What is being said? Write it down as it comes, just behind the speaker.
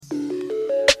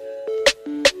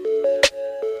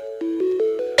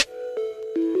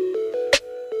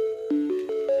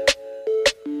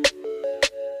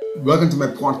Welcome to my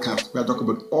podcast where I talk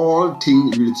about all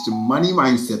things related to money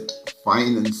mindset,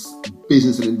 finance,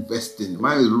 business, and investing.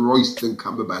 My name is Royston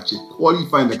Cumberbatch, a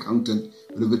qualified accountant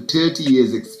with over 30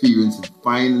 years experience in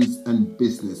finance and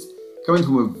business. Coming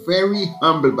from a very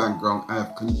humble background, I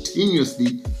have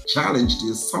continuously challenged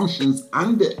the assumptions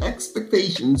and the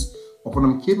expectations of what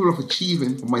I'm capable of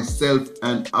achieving for myself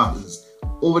and others.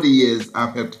 Over the years,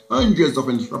 I've helped hundreds of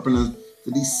entrepreneurs to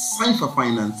decipher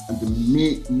finance and to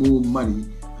make more money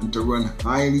and to run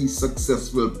highly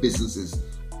successful businesses.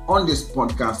 On this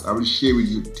podcast, I will share with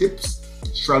you tips,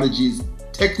 strategies,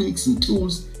 techniques, and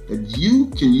tools that you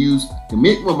can use to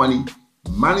make more money,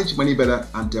 manage money better,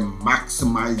 and to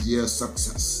maximize your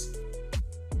success.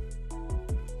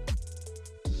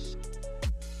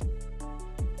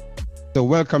 So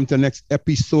welcome to the next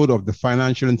episode of the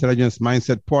Financial Intelligence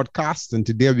Mindset Podcast. And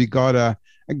today we got a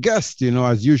guest,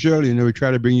 as usual, we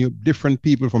try to bring you different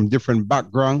people from different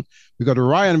backgrounds. We got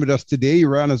Ryan with us today.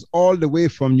 Ryan is all the way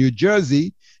from New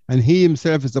Jersey, and he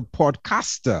himself is a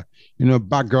podcaster,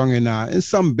 background in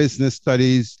some business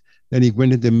studies. Then he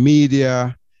went into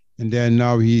media, and then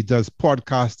now he does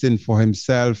podcasting for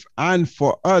himself and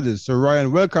for others. So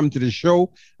Ryan, welcome to the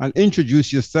show, and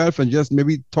introduce yourself and just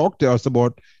maybe talk to us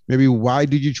about maybe why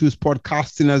did you choose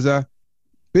podcasting as a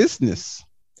business?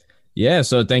 Yeah.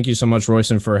 So thank you so much,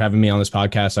 Royston, for having me on this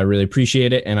podcast. I really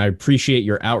appreciate it. And I appreciate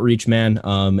your outreach, man.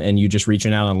 And you just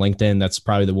reaching out on LinkedIn. That's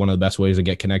probably one of the best ways to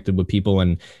get connected with people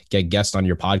and get guests on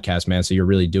your podcast, man. So you're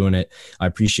really doing it. I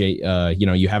appreciate,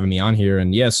 you having me on here.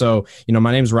 And yeah, so, my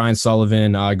name's Ryan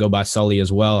Sullivan. I go by Sully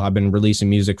as well. I've been releasing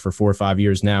music for 4 or 5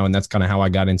 years now. And that's kind of how I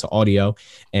got into audio.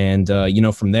 And,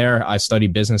 from there, I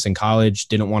studied business in college,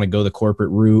 didn't want to go the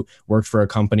corporate route, worked for a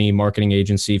company marketing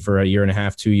agency for a year and a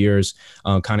half, 2 years,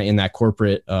 kind of in that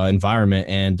corporate environment.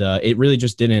 And it really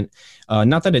just didn't,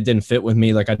 not that it didn't fit with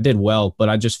me, like I did well, but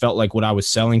I just felt like what I was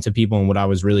selling to people and what I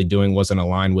was really doing wasn't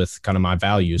aligned with kind of my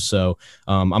values. So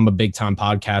I'm a big time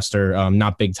podcaster,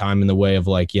 not big time in the way of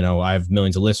like, I have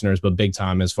millions of listeners, but big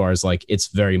time as far as like, it's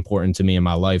very important to me in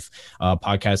my life.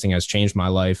 Podcasting has changed my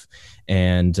life,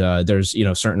 and there's,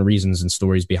 certain reasons and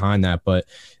stories behind that. But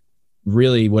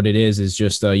really what it is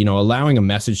just, allowing a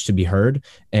message to be heard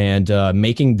and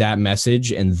making that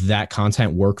message and that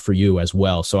content work for you as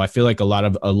well. So I feel like a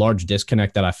large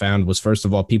disconnect that I found was, first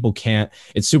of all, people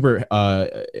it's super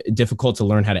difficult to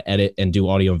learn how to edit and do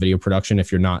audio and video production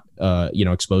if you're not,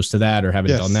 exposed to that or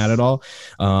haven't done that at all.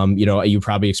 You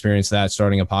probably experienced that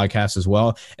starting a podcast as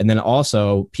well. And then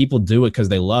also people do it because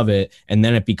they love it. And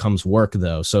then it becomes work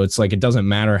though. So it's like, it doesn't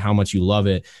matter how much you love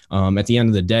it. At the end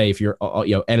of the day, if you're,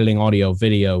 editing audio,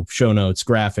 video, show notes,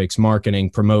 graphics, marketing,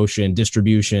 promotion,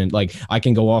 distribution, like I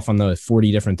can go off on the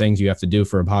 40 different things you have to do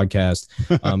for a podcast.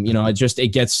 It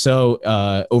gets so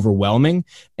overwhelming,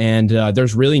 and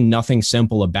there's really nothing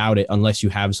simple about it unless you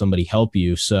have somebody help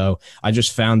you. So I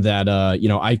just found that,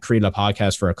 I created a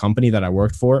podcast for a company that I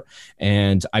worked for.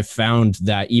 And I found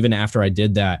that even after I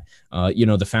did that,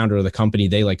 the founder of the company,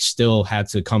 they like still had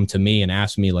to come to me and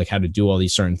ask me like how to do all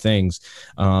these certain things.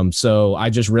 So I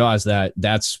just realized that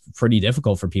that's pretty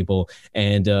difficult for people.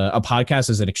 And a podcast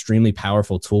is an extremely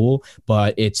powerful tool,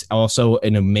 but it's also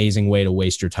an amazing way to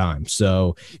waste your time.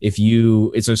 So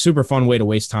it's a super fun way to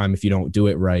waste time if you don't do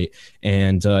it right.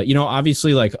 And,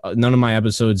 obviously like none of my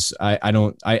episodes,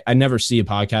 I never see a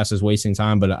podcast as wasting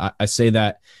time, but I say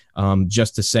that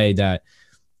just to say that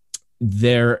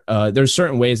there's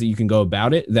certain ways that you can go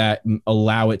about it that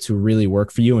allow it to really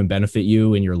work for you and benefit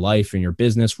you in your life and your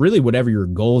business. Really, whatever your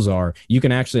goals are, you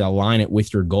can actually align it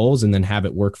with your goals and then have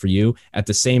it work for you at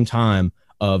the same time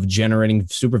of generating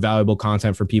super valuable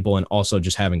content for people and also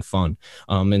just having fun.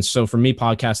 And so for me,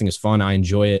 podcasting is fun. I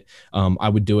enjoy it. I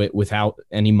would do it without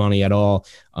any money at all.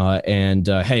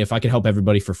 Hey, if I could help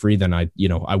everybody for free, then I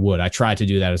would. I try to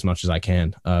do that as much as I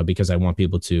can because I want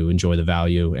people to enjoy the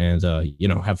value and,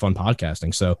 have fun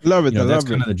podcasting. So love it. That's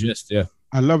kind of the gist. Yeah.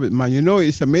 I love it, man.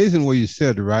 It's amazing what you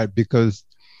said, right? Because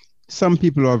some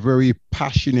people are very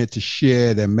passionate to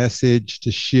share their message,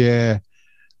 to share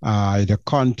the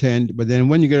content, but then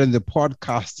when you get into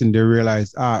podcasting, they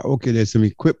realize, okay, there's some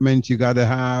equipment you got to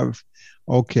have.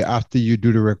 Okay, after you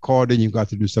do the recording, you got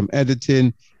to do some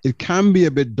editing. It can be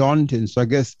a bit daunting. So I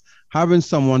guess having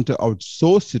someone to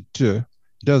outsource it to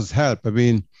does help. I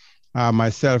mean,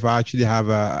 myself, I actually have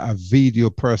a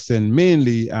video person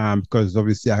mainly because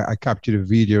obviously I capture the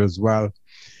video as well.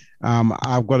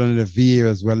 I've got another VA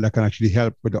as well that can actually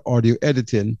help with the audio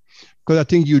editing. Because I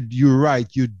think you're right.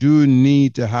 You do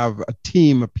need to have a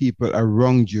team of people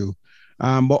around you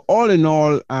But all in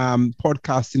all,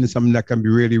 podcasting is something that can be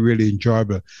really, really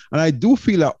enjoyable. And I do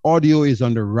feel that audio is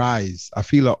on the rise. I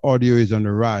feel that audio is on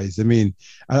the rise. I mean,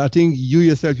 I think you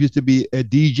yourself used to be a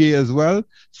DJ as well.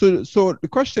 So the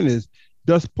question is,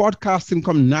 does podcasting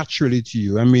come naturally to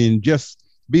you? I mean, just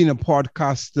being a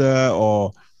podcaster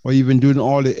or even doing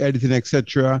all the editing,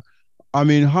 etc. I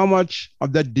mean, how much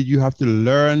of that did you have to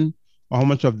learn, or how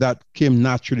much of that came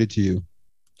naturally to you?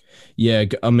 Yeah,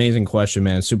 amazing question,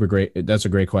 man. Super great. That's a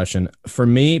great question. For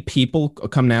me, people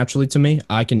come naturally to me.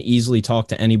 I can easily talk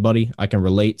to anybody. I can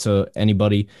relate to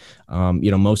anybody.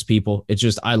 Most people. It's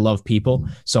just I love people,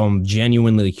 so I'm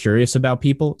genuinely curious about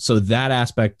people. So that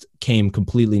aspect came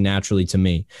completely naturally to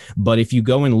me. But if you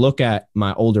go and look at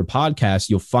my older podcasts,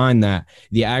 you'll find that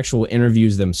the actual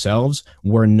interviews themselves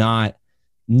were not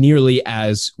nearly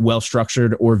as well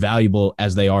structured or valuable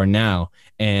as they are now.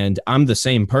 And I'm the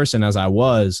same person as I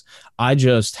was. I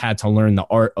just had to learn the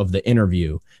art of the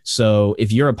interview. So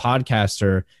if you're a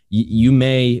podcaster, you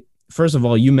may, first of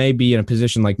all, you may be in a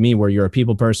position like me where you're a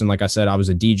people person. Like I said, I was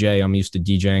a DJ. I'm used to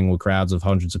DJing with crowds of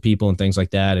hundreds of people and things like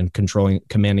that, and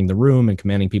commanding the room and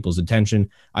commanding people's attention.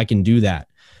 I can do that.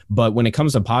 But when it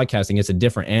comes to podcasting, it's a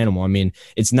different animal. I mean,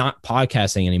 it's not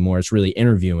podcasting anymore. It's really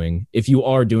interviewing. If you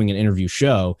are doing an interview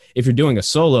show, if you're doing a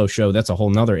solo show, that's a whole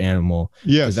nother animal.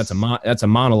 Yes. That's a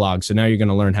monologue. So now you're going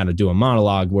to learn how to do a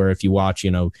monologue, where if you watch,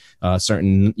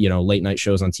 certain, late night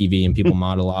shows on TV and people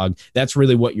monologue, that's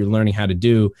really what you're learning how to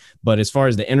do. But as far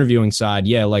as the interviewing side,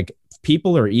 yeah, like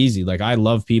people are easy. Like I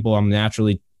love people. I'm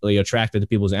naturally attracted to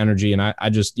people's energy. And I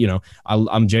just,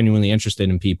 I'm genuinely interested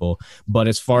in people. But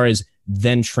as far as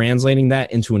then translating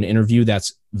that into an interview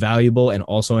that's valuable and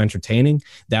also entertaining,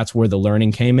 that's where the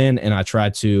learning came in. And I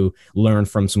tried to learn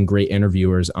from some great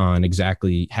interviewers on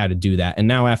exactly how to do that. And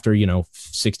now after,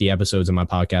 60 episodes of my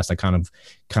podcast, I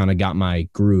kind of got my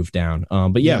groove down.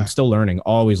 But yeah, I'm still learning,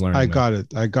 always learning. I got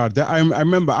it. I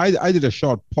remember I did a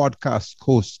short podcast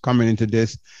course coming into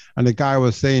this, and the guy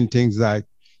was saying things like,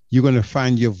 you're going to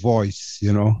find your voice,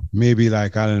 maybe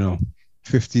like, I don't know,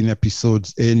 15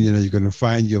 episodes in, you're going to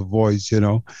find your voice,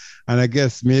 and I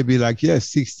guess maybe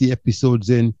 60 episodes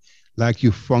in, like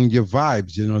you found your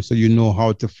vibes, so you know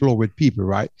how to flow with people,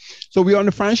 right? So we're on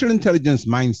the financial intelligence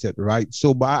mindset, right?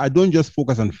 So, but I don't just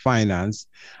focus on finance,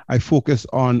 I focus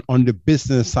on the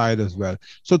business side as well.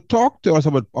 So talk to us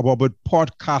about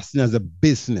podcasting as a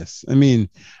business. I mean,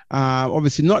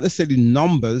 obviously not necessarily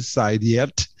numbers side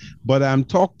yet, but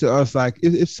talk to us like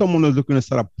if someone is looking to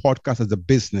start a podcast as a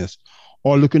business,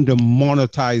 or looking to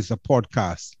monetize a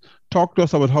podcast. Talk to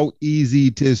us about how easy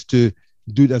it is to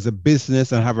do it as a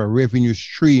business and have a revenue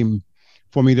stream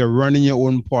from either running your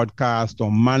own podcast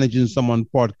or managing someone's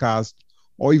podcast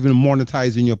or even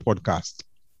monetizing your podcast.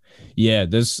 Yeah,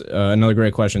 this another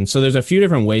great question. So there's a few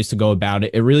different ways to go about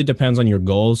it. It really depends on your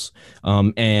goals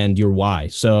and your why.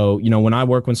 So, when I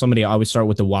work with somebody, I always start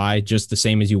with the why, just the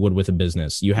same as you would with a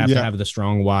business. You have to have the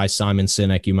strong why. Simon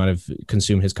Sinek, you might have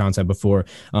consumed his content before.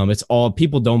 It's all,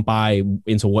 people don't buy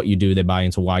into what you do, they buy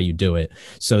into why you do it.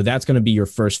 So that's going to be your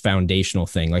first foundational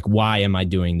thing. Like, why am I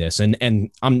doing this?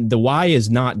 And the why is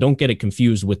not, don't get it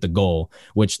confused with the goal,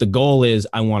 which the goal is,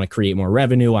 I want to create more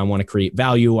revenue. I want to create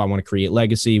value. I want to create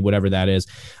legacy, whatever that is.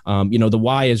 The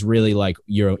why is really like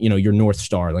your North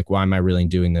Star. Like, why am I really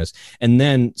doing this? And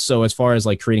then, so as far as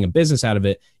like creating a business out of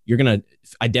it, you're going to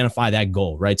identify that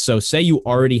goal, right? So say you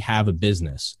already have a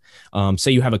business,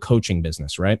 say you have a coaching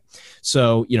business, right?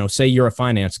 So, say you're a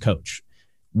finance coach.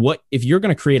 What if you're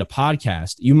going to create a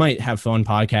podcast? You might have fun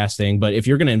podcasting, but if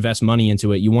you're going to invest money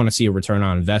into it, you want to see a return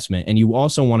on investment, and you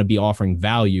also want to be offering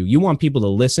value. You want people to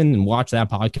listen and watch that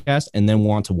podcast and then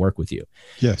want to work with you.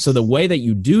 Yes. So the way that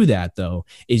you do that, though,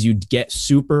 is you get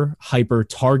super hyper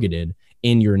targeted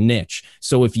in your niche.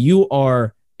 So if you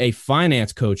are a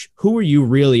finance coach, who are you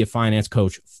really a finance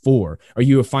coach for? Are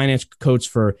you a finance coach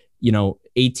for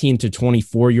 18 to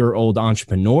 24-year-old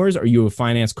entrepreneurs? Are you a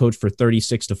finance coach for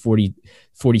 36 to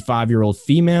 45-year-old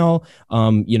female,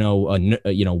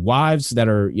 wives that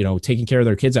are, taking care of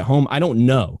their kids at home? I don't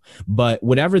know. But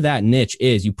whatever that niche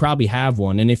is, you probably have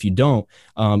one. And if you don't,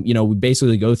 we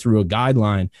basically go through a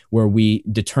guideline where we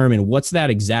determine what's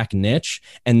that exact niche.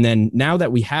 And then now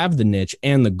that we have the niche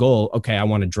and the goal, okay, I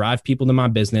want to drive people to my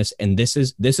business, and this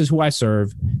is who I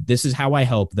serve. This is how I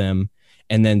help them.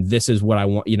 And then this is what I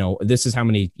want, this is how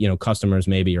many, customers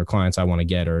maybe or clients I want to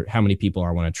get, or how many people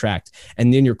I want to attract.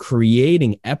 And then you're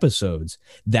creating episodes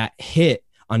that hit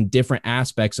on different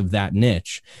aspects of that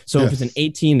niche. So if it's an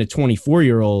 18 to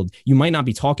 24-year-old, you might not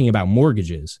be talking about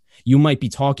mortgages. You might be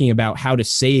talking about how to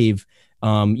save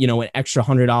an extra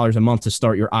 $100 a month to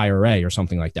start your IRA or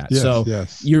something like that. Yes, so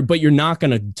yes. you're not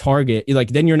going to target, like,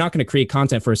 then you're not going to create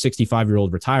content for a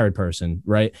 65-year-old retired person,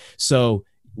 right? So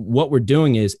what we're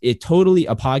doing is a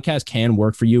podcast can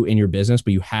work for you in your business,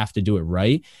 but you have to do it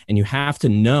right. And you have to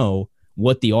know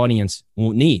what the audience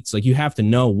needs. Like, you have to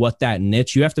know what that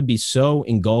niche, you have to be so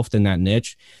engulfed in that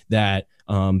niche that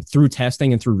through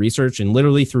testing and through research and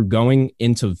literally through going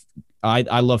into,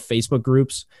 I love Facebook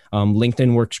groups.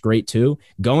 LinkedIn works great too.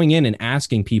 Going in and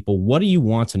asking people, what do you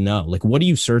want to know? Like, what are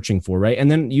you searching for? Right. And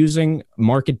then using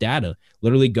market data,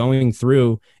 literally going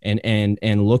through and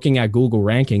looking at Google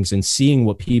rankings and seeing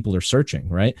what people are searching.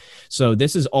 Right. So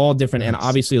this is all different. And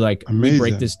obviously, like, we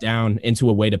break this down into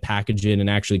a way to package it and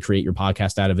actually create your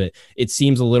podcast out of it. It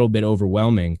seems a little bit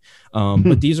overwhelming,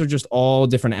 but these are just all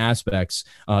different aspects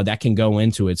that can go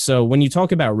into it. So when you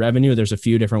talk about revenue, there's a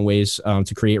few different ways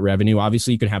to create revenue.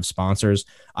 Obviously, you can have sponsors.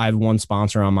 I have one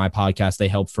sponsor on my podcast. They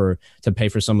help to pay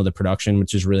for some of the production,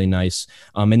 which is really nice.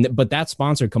 But that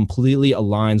sponsor completely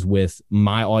aligns with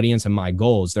my audience and my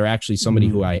goals. They're actually somebody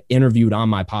who I interviewed on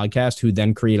my podcast, who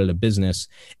then created a business,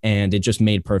 and it just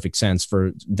made perfect sense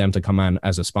for them to come on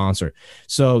as a sponsor.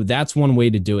 So that's one way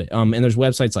to do it. And there's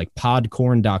websites like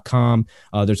podcorn.com.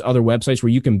 There's other websites where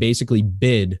you can basically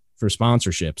bid for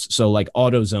sponsorships. So like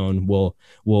AutoZone will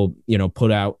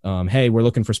put out, hey, we're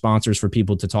looking for sponsors for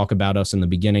people to talk about us in the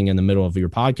beginning and the middle of your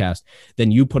podcast. Then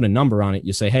you put a number on it.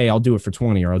 You say, hey, I'll do it for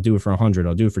 20, or I'll do it for 100,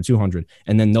 I'll do it for 200.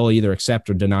 And then they'll either accept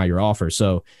or deny your offer.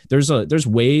 So there's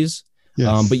ways,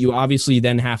 Yes. but you obviously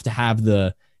then have to have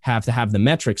the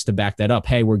metrics to back that up.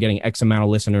 Hey, we're getting X amount of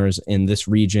listeners in this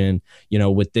region,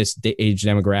 with this age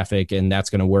demographic, and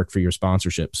that's going to work for your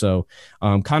sponsorship. So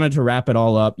kind of to wrap it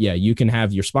all up, yeah, you can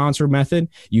have your sponsor method.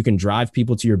 You can drive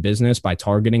people to your business by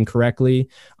targeting correctly.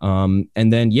 And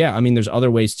then, yeah, I mean, there's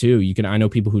other ways too. I know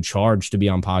people who charge to be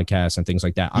on podcasts and things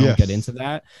like that. I don't get into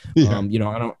that. Yeah.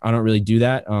 I don't really do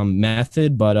that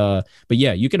method, but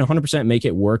yeah, you can 100% make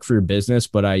it work for your business.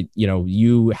 But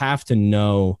you have to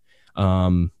know,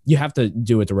 you have to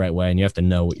do it the right way, and you have to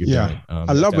know what you're doing.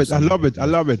 I love it.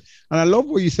 And I love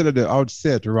what you said at the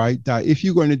outset, right? That if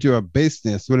you're going into a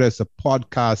business, whether it's a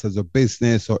podcast as a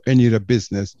business or any other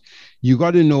business, you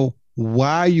got to know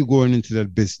why you're going into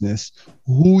that business,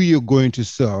 who you're going to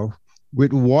serve,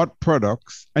 with what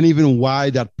products, and even why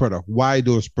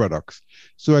those products.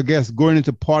 So I guess going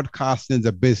into podcasting as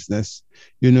a business,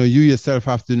 you yourself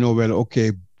have to know, well,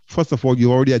 okay, first of all,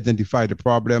 you already identified the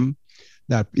problem.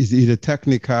 That is either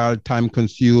technical, time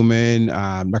consuming,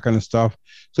 that kind of stuff.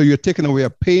 So you're taking away a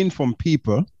pain from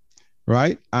people,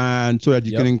 right? And so that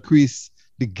you can increase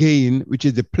the gain, which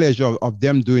is the pleasure of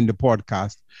them doing the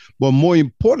podcast. But more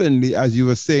importantly, as you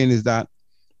were saying, is that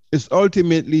it's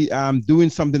ultimately doing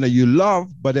something that you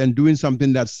love, but then doing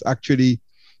something that's actually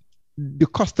the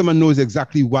customer knows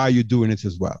exactly why you're doing it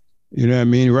as well. You know what I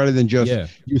mean? Rather than just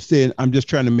you saying, I'm just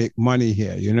trying to make money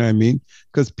here. You know what I mean?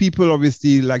 Because people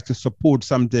obviously like to support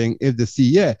something if they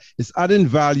see, it's adding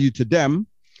value to them,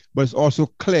 but it's also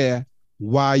clear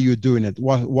why you're doing it.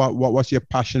 What's your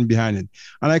passion behind it?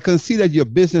 And I can see that your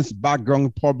business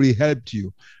background probably helped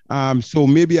you. So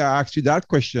maybe I asked you that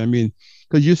question. I mean,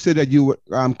 because you said that you were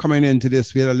coming into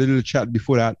this, we had a little chat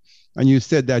before that, and you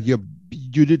said that you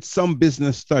did some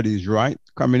business studies, right?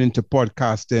 Coming into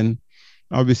podcasting.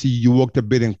 Obviously, you worked a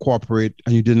bit in corporate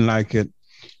and you didn't like it.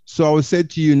 So I would say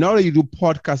to you, now that you do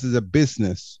podcasts as a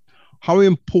business, how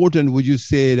important would you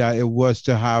say that it was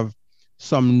to have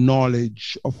some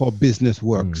knowledge of how business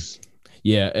works?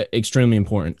 Yeah, extremely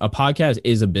important. A podcast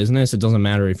is a business. It doesn't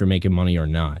matter if you're making money or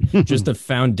not. Just the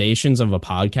foundations of a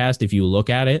podcast, if you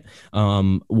look at it,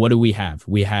 what do we have?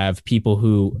 We have people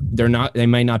who they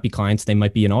might not be clients, they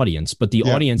might be an audience, but the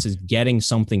audience is getting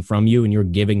something from you and you're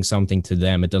giving something to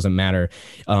them. It doesn't matter.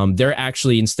 They're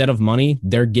actually, instead of money,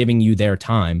 they're giving you their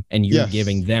time, and you're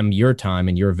giving them your time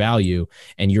and your value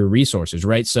and your resources,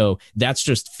 right? So that's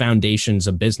just foundations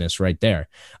of business right there.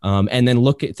 And then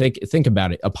think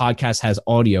about it. A podcast has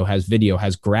audio, has video,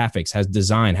 has graphics, has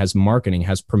design, has marketing,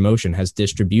 has promotion, has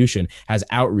distribution, has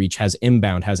outreach, has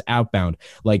inbound, has outbound.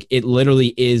 Like, it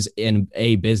literally is in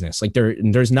a business. Like,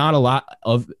 there's not a lot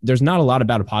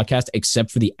about a podcast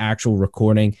except for the actual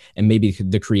recording and maybe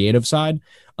the creative side.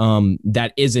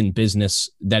 That isn't business.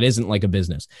 That isn't like a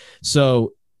business.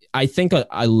 So I think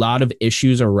a lot of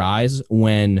issues arise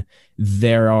when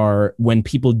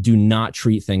people do not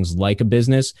treat things like a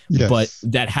business, but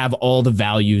that have all the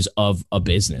values of a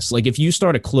business. Like if you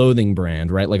start a clothing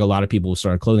brand, right? Like a lot of people will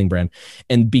start a clothing brand,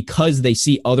 and because they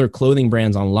see other clothing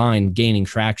brands online gaining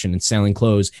traction and selling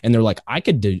clothes, and they're like, I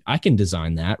can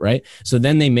design that, right? So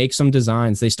then they make some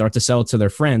designs, they start to sell it to their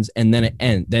friends, and then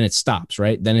it stops,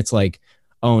 right? Then it's like,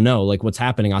 oh no, like what's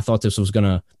happening? I thought this was going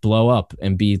to blow up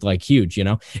and be like huge, you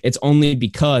know? It's only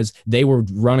because they were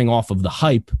running off of the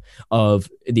hype of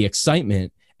the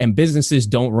excitement, and businesses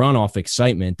don't run off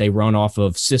excitement. They run off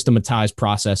of systematized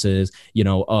processes, in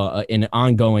an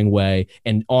ongoing way,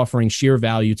 and offering sheer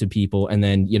value to people, and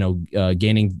then,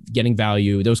 getting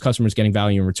value, those customers getting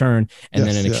value in return, and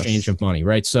then in exchange of money,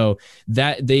 right? So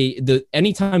that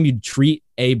anytime you treat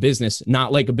a business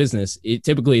not like a business, it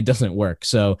doesn't work.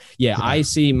 So I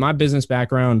see my business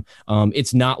background,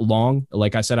 it's not long.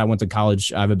 Like I said, I went to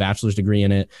college, I have a bachelor's degree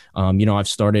in it. I've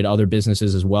started other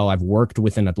businesses as well. I've worked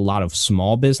within a lot of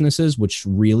small businesses, which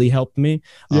really helped me.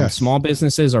 Small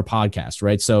businesses are podcasts,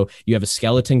 right? So you have a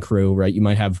skeleton crew, right? You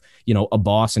might have a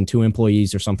boss and 2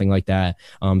 employees or something like that.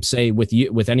 Say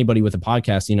with anybody with a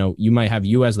podcast, you might have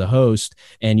you as the host,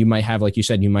 and you might have, like you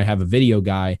said, you might have a video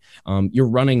guy. You're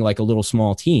running like a little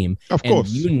small team. Of course.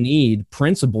 And you need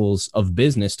principles of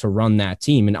business to run that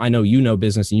team. And I know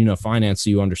business and finance, so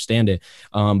you understand it.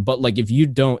 But like if you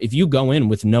go in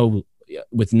with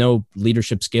no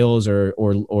leadership skills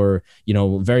or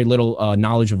very little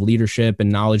knowledge of leadership and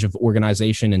knowledge of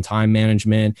organization and time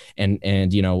management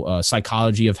and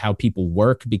psychology of how people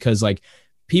work, because like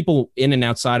people in and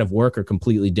outside of work are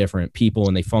completely different people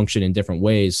and they function in different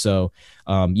ways. So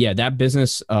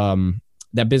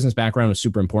that business background is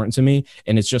super important to me.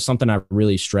 And it's just something I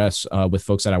really stress with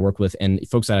folks that I work with and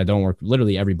folks that I don't work with,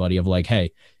 literally everybody, of like,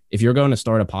 hey, if you're going to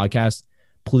start a podcast,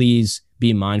 please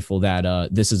be mindful that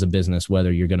this is a business,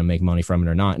 whether you're going to make money from it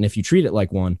or not. And if you treat it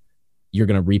like one, you're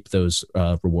going to reap those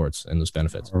rewards and those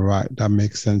benefits. All right. That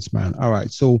makes sense, man. All right.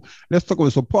 So let's talk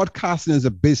about, so podcasting is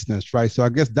a business, right? So I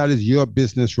guess that is your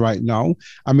business right now.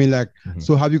 I mean, like,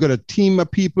 So have you got a team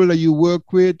of people that you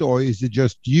work with, or is it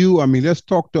just you? I mean, let's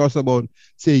talk to us about,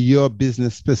 say, your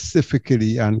business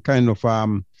specifically and kind of,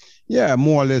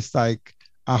 more or less like,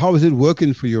 how is it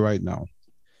working for you right now?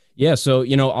 Yeah. So,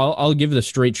 I'll give the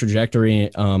straight trajectory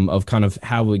of kind of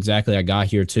how exactly I got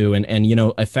here too. And,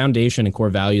 a foundation and core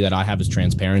value that I have is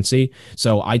transparency.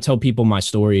 So I tell people my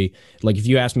story. Like if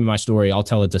you ask me my story, I'll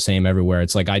tell it the same everywhere.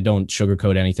 It's like, I don't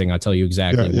sugarcoat anything. I tell you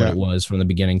exactly what it was from the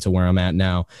beginning to where I'm at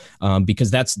now.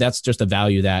 Because that's just a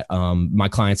value that my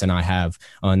clients and I have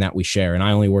and that we share. And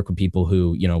I only work with people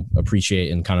who,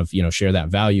 appreciate and kind of, share that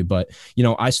value. But,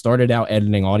 I started out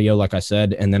editing audio, like I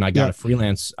said, and then I got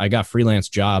freelance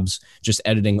jobs just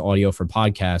editing audio for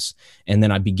podcasts. And then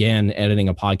I began editing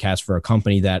a podcast for a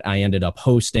company that I ended up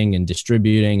hosting and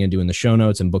distributing and doing the show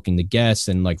notes and booking the guests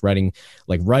and writing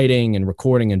and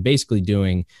recording and basically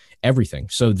doing everything.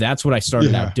 So that's what I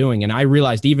started out doing. And I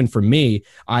realized even for me,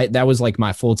 that was like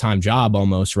my full-time job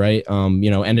almost, right?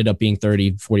 Ended up being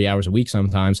 30, 40 hours a week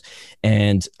sometimes.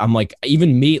 And I'm like,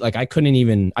 even me, like I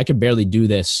could barely do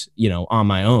this, on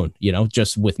my own,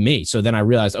 just with me. So then I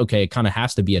realized, okay, it kind of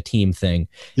has to be a team thing.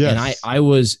 Yes.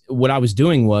 And what I was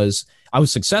doing was, I was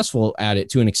successful at it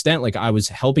to an extent. Like I was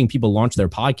helping people launch their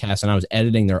podcast and I was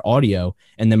editing their audio.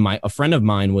 And then a friend of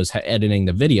mine was editing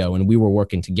the video and we were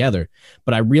working together.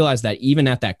 But I realized that even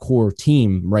at that core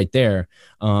team right there,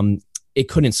 it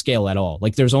couldn't scale at all.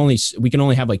 Like we can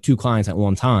only have like 2 clients at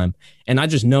one time. And I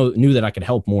just knew that I could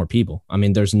help more people. I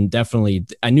mean,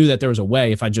 I knew that there was a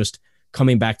way if I just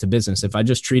coming back to business. If I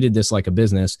just treated this like a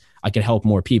business, I could help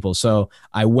more people. So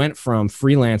I went from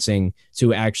freelancing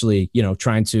to actually,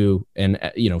 trying to, and,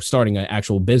 starting an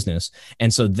actual business.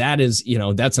 And so that is,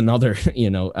 that's another,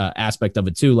 aspect of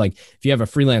it too. Like if you have a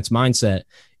freelance mindset,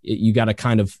 you got to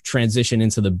kind of transition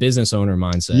into the business owner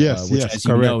mindset, which as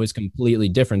you know is completely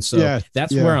different. So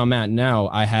that's where I'm at now.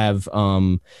 I have,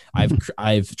 I've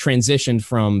slowly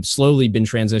been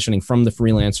transitioning from the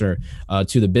freelancer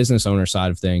to the business owner side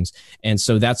of things. And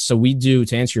so we do,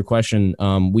 to answer your question,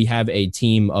 we have a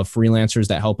team of freelancers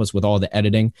that help us with all the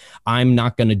editing. I'm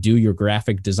not going to do your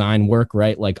graphic design work,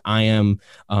 right? Like I'm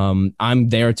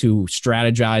there to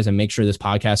strategize and make sure this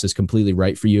podcast is completely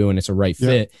right for you and it's a right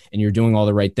fit and you're doing all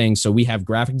the right things. So we have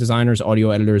graphic designers,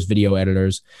 audio editors, video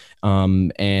editors,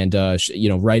 and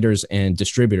writers and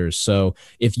distributors. So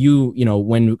if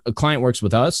when a client works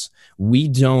with us,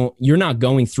 you're not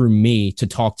going through me to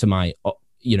talk to my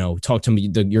talk to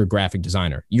me, your graphic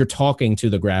designer. You're talking to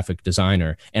the graphic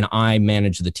designer, and I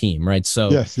manage the team, right? So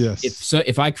yes.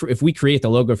 If we create the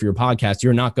logo for your podcast,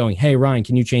 you're not going, hey Ryan,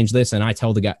 can you change this? And I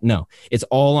tell the guy, no, it's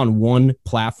all on one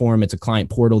platform. It's a client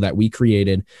portal that we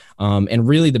created, and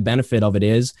really the benefit of it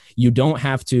is you don't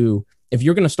have to. If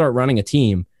you're going to start running a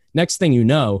team, next thing you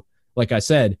know, like I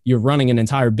said, you're running an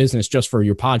entire business just for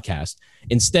your podcast.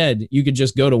 Instead, you could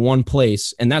just go to one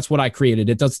place, and that's what I created.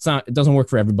 It doesn't work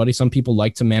for everybody. Some people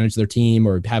like to manage their team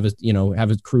or have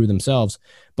a crew themselves.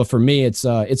 But for me, it's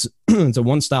it's a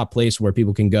one-stop place where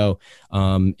people can go,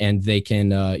 and they can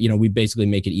we basically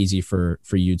make it easy for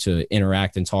you to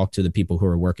interact and talk to the people who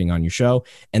are working on your show.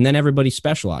 And then everybody's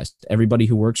specialized. Everybody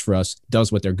who works for us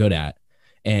does what they're good at.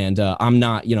 And I'm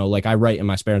not, like I write in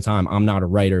my spare time. I'm not a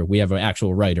writer. We have an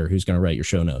actual writer who's going to write your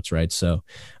show notes, right? So,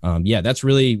 that's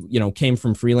really, came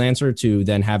from freelancer to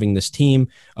then having this team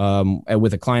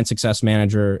with a client success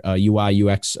manager, UI,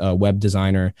 UX, web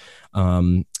designer,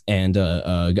 and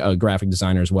a graphic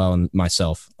designer as well, and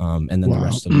myself, and then the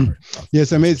rest of them.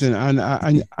 Yes, amazing.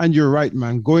 And you're right,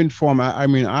 man. Going from,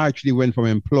 I actually went from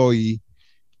employee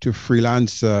to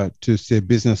freelancer to say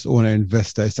business owner,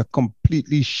 investor. It's a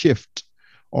completely shift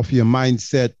of your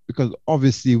mindset, because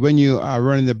obviously when you are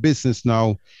running the business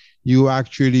now, you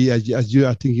actually, as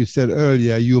I think you said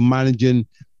earlier, you're managing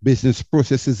business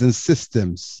processes and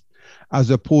systems, as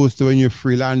opposed to when you're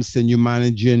freelancing, you're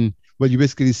managing, you're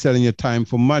basically selling your time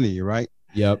for money, right?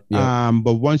 Yep.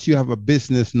 But once you have a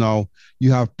business now,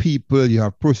 you have people, you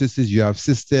have processes, you have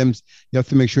systems. You have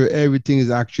to make sure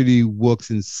everything actually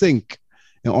works in sync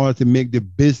in order to make the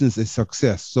business a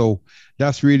success. So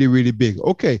that's really, really big.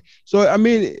 Okay. So,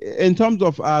 in terms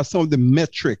of some of the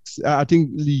metrics, I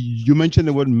think you mentioned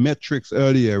the word metrics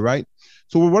earlier, right?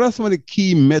 So what are some of the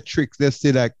key metrics, let's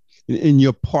say, like in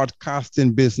your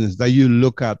podcasting business that you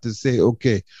look at to say,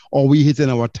 okay, are we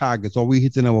hitting our targets? Are we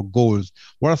hitting our goals?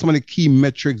 What are some of the key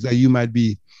metrics that you might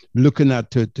be looking at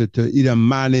to either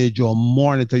manage or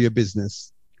monitor your business?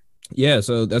 Yeah,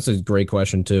 so that's a great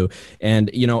question too.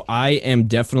 And, I am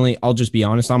definitely, I'll just be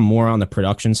honest, I'm more on the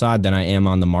production side than I am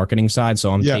on the marketing side. So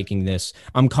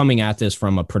I'm coming at this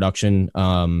from a production,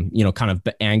 kind of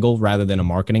angle rather than a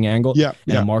marketing angle. Yeah.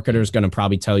 And a marketer is going to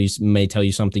probably may tell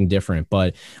you something different.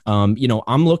 But, I'm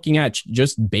looking at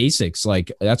just basics. Like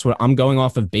that's what I'm going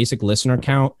off of, basic listener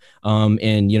count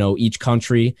in, each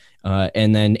country.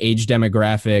 And then age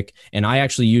demographic. And I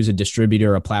actually use a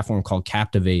distributor, a platform called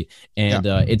Captivate. And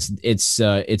it's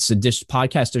a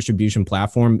podcast distribution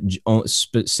platform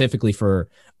specifically for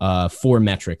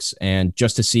metrics and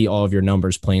just to see all of your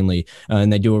numbers plainly.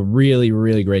 And they do a really,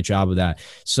 really great job of that.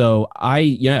 So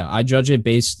I judge it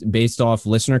based off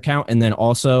listener count. And then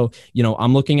also,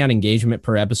 I'm looking at engagement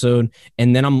per episode.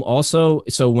 And then I'm also,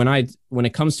 so when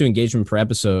it comes to engagement per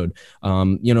episode,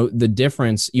 the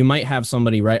difference, you might have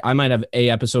somebody, right? I might have a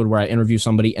episode where I interview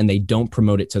somebody and they don't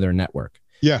promote it to their network.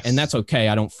 Yes. And that's okay.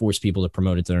 I don't force people to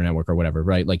promote it to their network or whatever,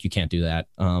 right? Like you can't do that.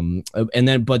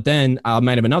 But then I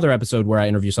might have another episode where I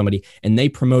interview somebody and they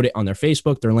promote it on their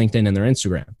Facebook, their LinkedIn, and their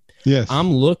Instagram. Yes.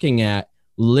 I'm looking at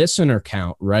listener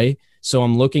count, right? So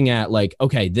I'm looking at like,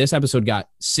 okay, this episode got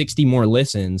 60 more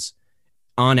listens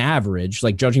on average,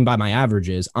 like judging by my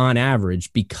averages on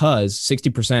average, because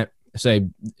 60%, say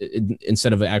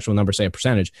instead of an actual number, say a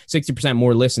percentage, 60%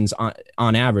 more listens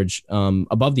on average,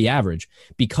 above the average,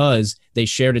 because they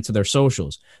shared it to their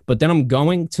socials. But then I'm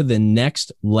going to the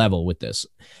next level with this.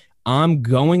 I'm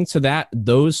going to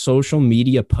those social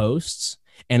media posts,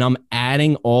 and I'm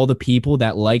adding all the people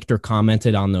that liked or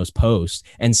commented on those posts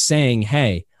and saying,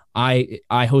 hey, I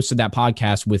hosted that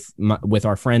podcast with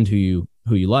our friend who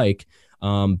you like.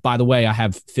 By the way, I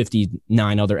have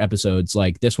 59 other episodes.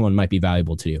 Like this one might be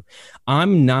valuable to you.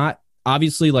 I'm not,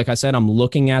 obviously, like I said, I'm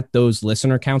looking at those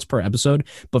listener counts per episode,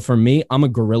 but for me, I'm a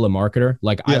guerrilla marketer.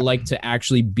 Like I like to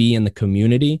actually be in the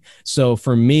community. So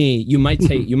for me, you might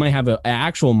have an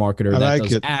actual marketer that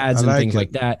does ads and things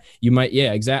like that. You might,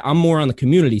 exactly. I'm more on the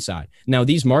community side. Now,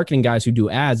 these marketing guys who do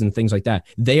ads and things like that,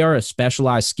 they are a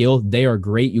specialized skill. They are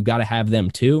great. You got to have them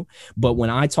too. But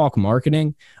when I talk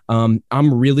marketing, I'm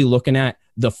really looking at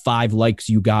the 5 likes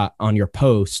you got on your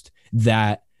post,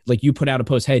 that like you put out a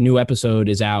post, hey, new episode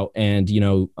is out, and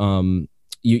you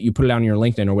put it out on your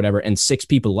LinkedIn or whatever, and 6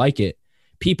 people like it.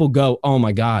 People go, oh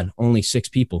my God, only 6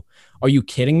 people. Are you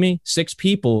kidding me? 6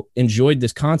 people enjoyed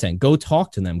this content. Go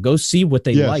talk to them. Go see what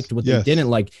they liked, what they didn't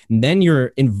like. And then you're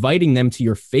inviting them to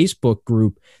your Facebook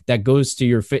group that goes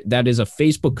to that is a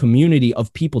Facebook community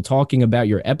of people talking about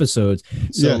your episodes.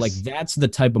 So like that's the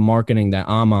type of marketing that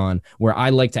I'm on, where I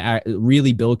like to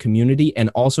really build community and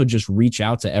also just reach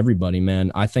out to everybody,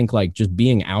 man. I think like just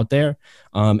being out there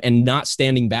and not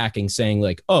standing back and saying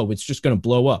like, oh, it's just going to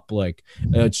blow up. Like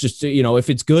it's just, if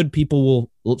it's good, people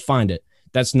will find it.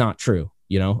 That's not true.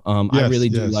 I really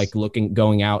do like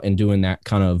going out and doing that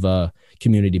kind of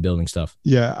community building stuff.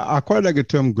 Yeah, I quite like the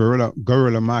term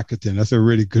guerrilla marketing. That's a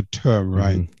really good term,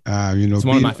 right? Mm-hmm. It's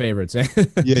one of my favorites.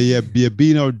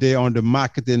 Being out there on the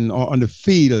marketing or on the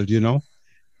field,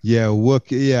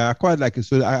 I quite like it.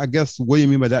 So I guess what you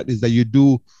mean by that is that you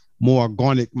do more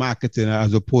organic marketing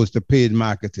as opposed to paid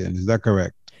marketing. Is that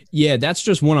correct? Yeah, that's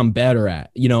just what I'm better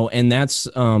at, and that's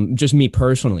just me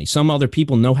personally. Some other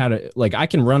people know how to, like, I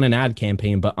can run an ad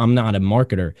campaign, but I'm not a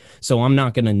marketer. So I'm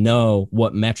not going to know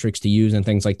what metrics to use and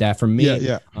things like that. For me,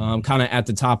 kind of at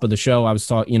the top of the show, I was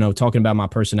talking about my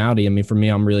personality. I mean, for me,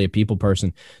 I'm really a people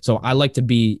person. So I like to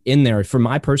be in there. For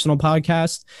my personal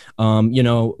podcast, I'm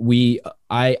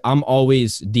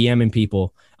always DMing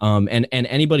people. And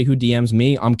anybody who DMs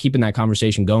me, I'm keeping that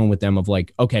conversation going with them of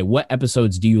like, okay, what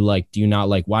episodes do you like? Do you not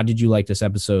like? Why did you like this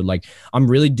episode? Like, I'm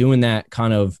really doing that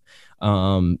kind of,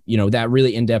 that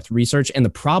really in-depth research. And the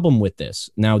problem with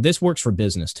this, now this works for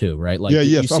business too, right? Like,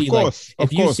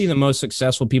 if you see the most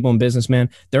successful people in business, man,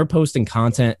 they're posting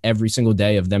content every single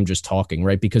day of them just talking,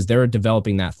 right? Because they're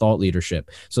developing that thought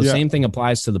leadership. So same thing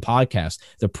applies to the podcast.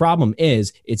 The problem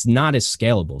is it's not as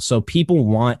scalable. So people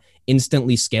want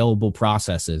instantly scalable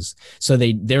processes. So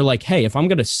they're like, hey, if I'm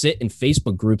going to sit in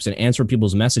Facebook groups and answer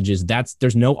people's messages,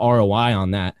 there's no ROI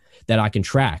on that I can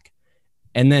track.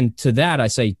 And then to that, I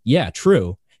say, yeah,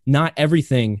 true. Not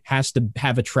everything has to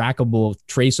have a trackable,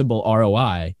 traceable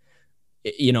ROI,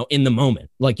 in the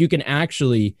moment. Like you can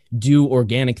actually do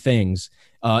organic things.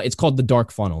 It's called the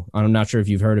dark funnel. I'm not sure if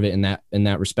you've heard of it in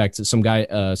that respect.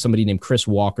 Somebody named Chris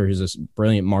Walker, who's a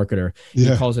brilliant marketer.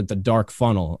 He calls it the dark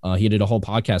funnel. He did a whole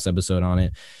podcast episode on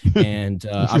it. And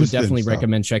I would definitely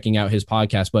recommend checking out his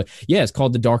podcast. But yeah, it's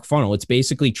called the dark funnel. It's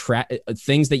basically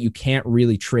things that you can't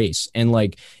really trace. And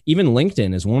like even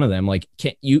LinkedIn is one of them. Like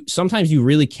sometimes you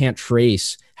really can't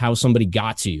trace how somebody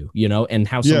got to you, and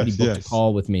how somebody booked a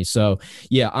call with me. So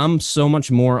yeah, I'm so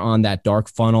much more on that dark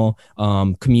funnel,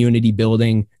 community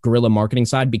building, guerrilla marketing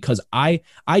side, because I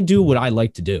do what I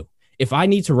like to do. If I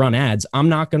need to run ads, I'm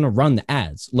not going to run the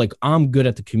ads. Like I'm good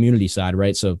at the community side,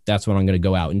 right? So that's what I'm going to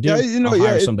go out and do. I'll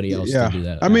hire somebody else to do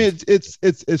that. I mean,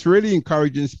 it's really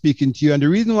encouraging speaking to you. And the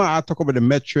reason why I talk about the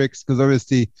metrics, because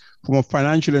obviously from a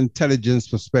financial intelligence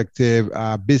perspective,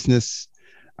 business,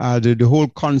 the whole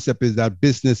concept is that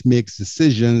business makes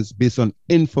decisions based on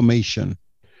information,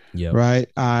 right?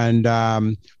 And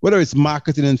whether it's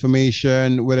marketing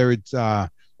information, whether it's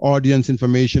audience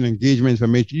information, engagement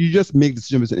information, you just make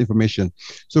decisions based on information.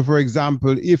 So, for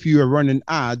example, if you are running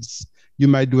ads, you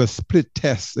might do a split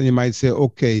test and you might say,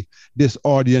 okay, this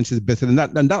audience is better than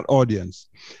that audience.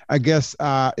 I guess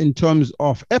in terms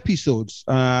of episodes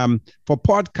for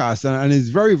podcasts, and it's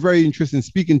very, very interesting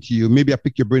speaking to you. Maybe I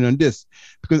pick your brain on this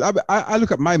because I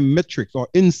look at my metrics or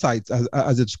insights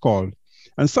as it's called.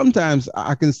 And sometimes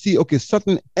I can see, okay,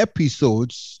 certain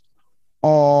episodes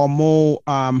are more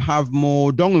have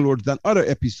more downloads than other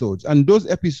episodes. And those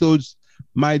episodes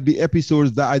might be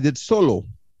episodes that I did solo.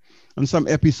 And some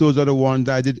episodes are the ones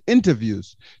that I did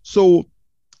interviews. So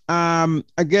I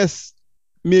guess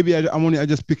maybe I'm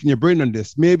just picking your brain on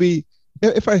this. Maybe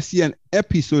if I see an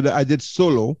episode that I did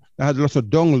solo that had lots of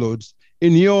downloads,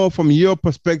 from your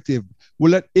perspective,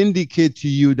 will that indicate to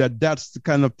you that that's the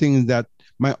kind of thing that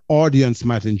my audience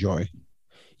might enjoy?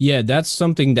 Yeah, that's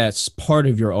something that's part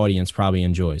of your audience probably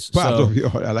enjoys.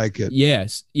 I like it.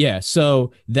 Yes. Yeah.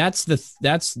 So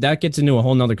that gets into a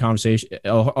whole nother conversation,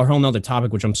 a whole nother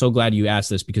topic, which I'm so glad you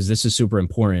asked this because this is super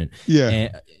important. Yeah.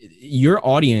 And your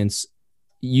audience,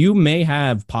 you may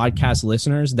have podcast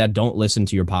listeners that don't listen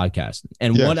to your podcast.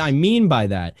 And what I mean by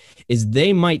that is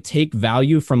they might take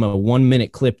value from a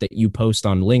 1-minute clip that you post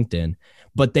on LinkedIn,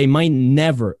 but they might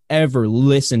never, ever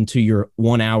listen to your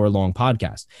 1 hour long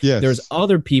podcast. Yes. There's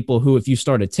other people who, if you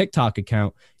start a TikTok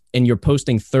account and you're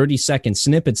posting 30-second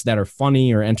snippets that are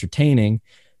funny or entertaining,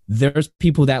 there's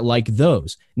people that like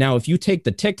those. Now, if you take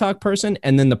the TikTok person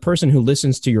and then the person who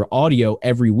listens to your audio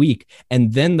every week,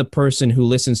 and then the person who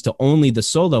listens to only the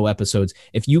solo episodes,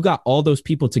 if you got all those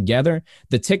people together,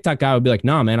 the TikTok guy would be like,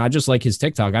 nah, man, I just like his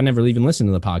TikTok. I never even listened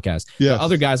to the podcast. Yes. The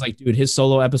other guy's like, dude, his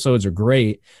solo episodes are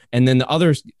great. And then the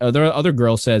other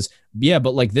girl says, yeah,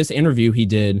 but like this interview he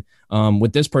did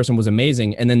with this person was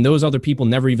amazing. And then those other people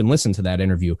never even listened to that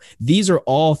interview. These are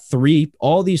all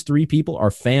these three people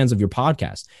are fans of your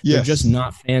podcast. Yes. They're just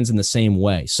not fans in the same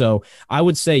way. So I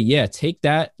would say, yeah, take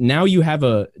that. Now you have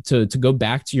to go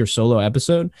back to your solo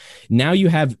episode. Now you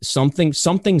have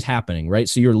something's happening, right?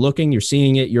 So you're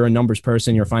seeing it. You're a numbers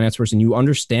person, you're a finance person. You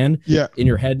understand in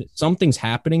your head, something's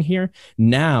happening here.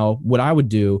 Now, what I would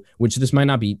do, which this might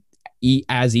not be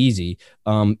as easy,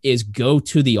 is go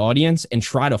to the audience and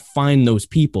try to find those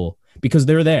people because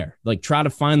they're there. Like try to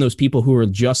find those people who are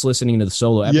just listening to the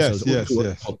solo episodes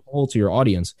or poll to your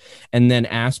audience and then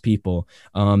ask people.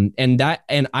 And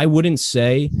I wouldn't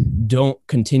say don't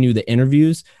continue the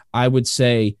interviews. I would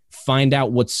say find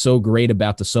out what's so great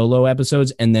about the solo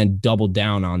episodes and then double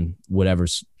down on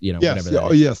whatever's, whatever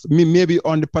that is. Yes. Maybe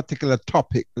on the particular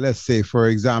topic, let's say, for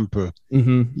example.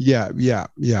 Mm-hmm.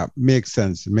 Yeah. Makes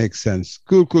sense.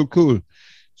 Cool.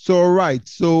 So, right.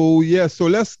 So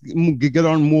let's get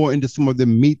on more into some of the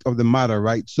meat of the matter,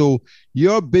 right? So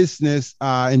your business,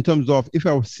 in terms of, if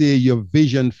I would say your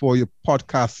vision for your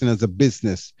podcasting as a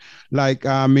business, like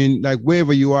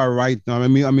wherever you are right now, I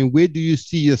mean, where do you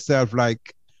see yourself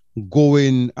like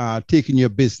going, taking your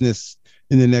business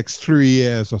in the next 3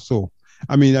 years or so?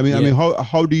 I mean,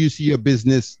 how do you see your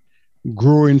business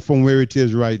growing from where it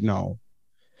is right now?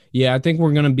 Yeah, I think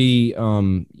we're going to be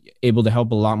able to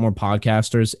help a lot more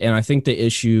podcasters. And I think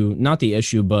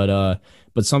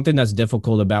but something that's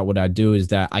difficult about what I do is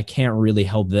that I can't really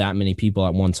help that many people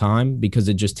at one time because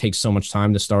it just takes so much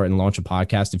time to start and launch a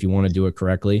podcast if you want to do it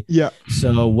correctly. Yeah.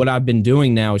 So what I've been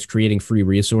doing now is creating free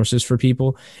resources for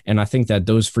people. And I think that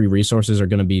those free resources are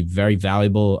going to be very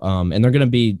valuable. And they're going to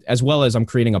be, as well as I'm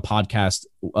creating a podcast,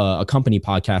 a company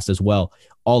podcast as well,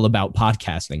 all about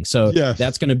podcasting. So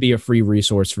that's going to be a free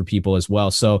resource for people as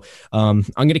well. So I'm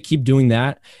going to keep doing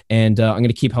that. And I'm going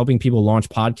to keep helping people launch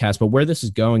podcasts. But where this is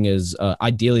going is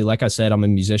ideally, like I said, I'm a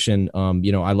musician.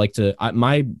 I like to,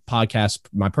 my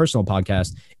personal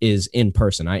podcast is in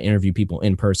person. I interview people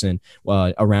in person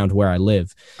around where I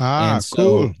live.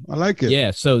 Cool. I like it. Yeah.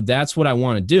 So that's what I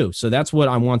want to do. So that's what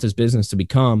I want this business to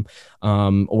become,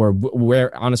 or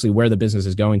where the business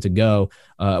is going to go.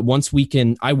 Once we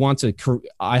can, I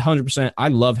 100%, I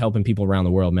love helping people around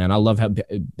the world, man. I love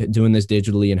doing this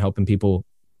digitally and helping people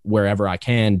wherever I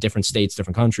can, different states,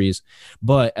 different countries.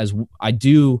 But as I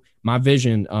do, my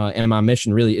vision and my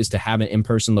mission really is to have an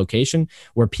in-person location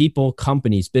where people,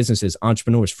 companies, businesses,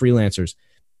 entrepreneurs, freelancers,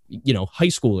 high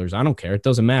schoolers, I don't care, it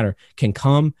doesn't matter, can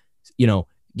come,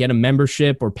 get a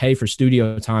membership or pay for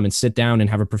studio time and sit down and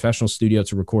have a professional studio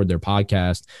to record their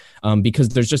podcast. Because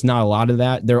there's just not a lot of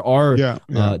that. There are,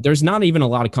 there's not even a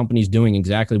lot of companies doing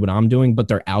exactly what I'm doing, but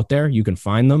they're out there. You can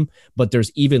find them, but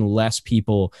there's even less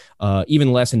people,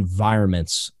 even less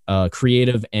environments,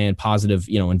 creative and positive,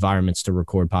 environments to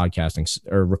record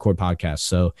podcasts.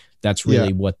 So that's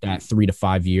really what that 3 to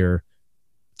 5 year,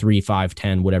 3, 5,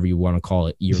 10, whatever you want to call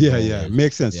it.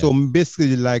 Makes sense. Yeah. So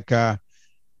basically like a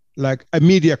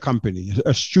media company,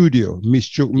 a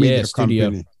media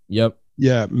company. Yep.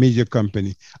 Yeah, media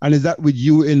company. And is that with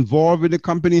you involved with the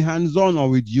company hands-on, or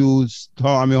with you?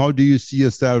 How do you see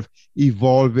yourself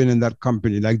evolving in that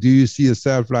company? Like, do you see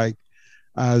yourself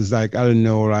as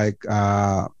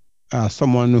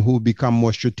someone who become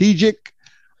more strategic,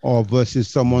 or versus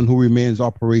someone who remains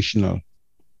operational?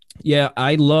 Yeah,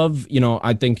 I love, I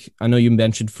know you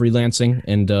mentioned freelancing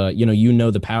and,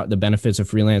 the benefits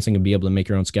of freelancing and be able to make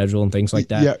your own schedule and things like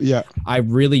that. Yeah. I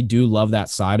really do love that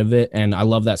side of it. And I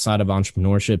love that side of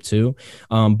entrepreneurship too.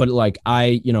 But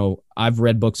I've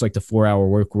read books like the 4-Hour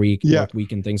Work Week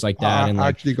and things like that. And I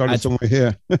actually got it somewhere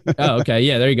here. Oh, okay.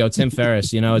 Yeah, there you go. Tim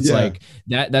Ferriss, it's like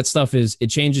that stuff it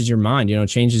changes your mind, it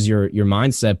changes your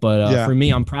mindset. But for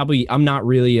me, I'm not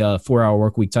really a 4-Hour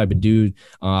Work Week type of dude.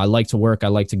 I like to work. I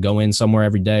like to go in somewhere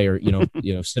every day or,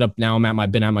 sit up. Now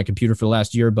been at my computer for the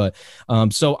last year. But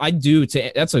so I do,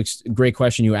 that's a great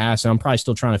question you asked. And I'm probably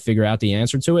still trying to figure out the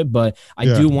answer to it, but I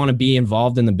do want to be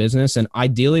involved in the business. And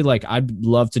ideally, I'd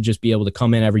love to just be able to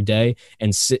come in every day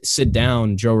and sit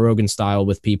down Joe Rogan style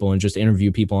with people and just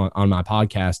interview people on my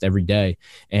podcast every day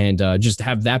and just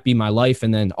have that be my life.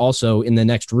 And then also in the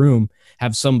next room,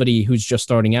 have somebody who's just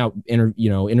starting out,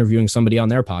 interviewing somebody on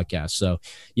their podcast. So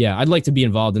yeah, I'd like to be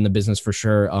involved in the business for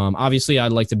sure. Obviously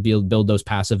I'd like to build those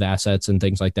passive assets and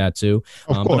things like that too.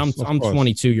 But I'm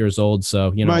 22 years old.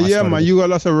 So, you got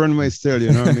lots of runway still,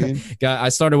 you know what I mean? I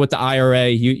started with the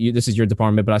IRA. This is your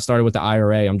department, but I started with the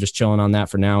IRA. I'm just chilling on that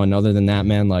for now. And other than that,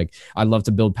 man, I'd love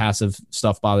to build passive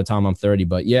stuff by the time I'm 30.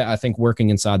 But yeah, I think working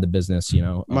inside the business,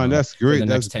 man, that's great.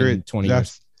 That's 10, great. 20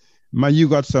 years. Man, you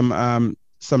got some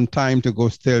some time to go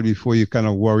still before you kind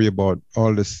of worry about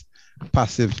all this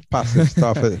passive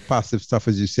stuff, passive stuff,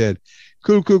 as you said.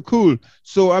 Cool.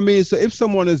 So, I mean, so if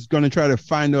someone is going to try to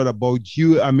find out about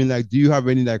you, I mean, like, do you have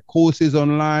any like courses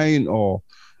online or?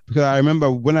 Because I remember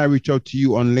when I reached out to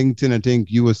you on LinkedIn, I think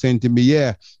you were saying to me,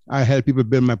 yeah, I help people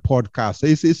build my podcast. So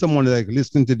is someone like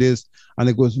listening to this and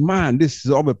it goes, man, this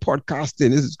is all about podcasting.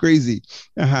 This is crazy.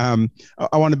 I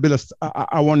want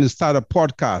to start a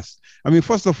podcast. I mean,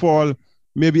 first of all,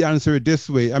 maybe answer it this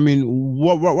way. I mean,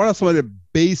 what are some of the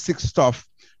basic stuff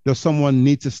that someone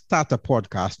needs to start a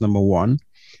podcast, number one?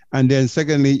 And then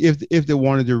secondly, if they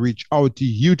wanted to reach out to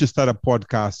you to start a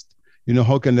podcast,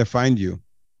 how can they find you?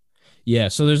 Yeah,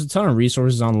 so there's a ton of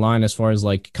resources online as far as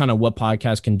like kind of what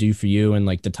podcasts can do for you and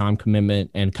like the time commitment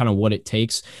and kind of what it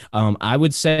takes. I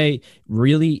would say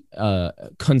really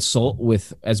consult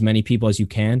with as many people as you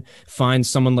can. Find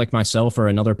someone like myself or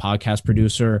another podcast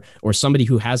producer or somebody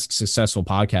who has a successful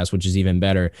podcast, which is even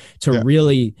better, to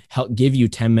really help give you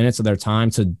 10 minutes of their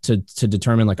time to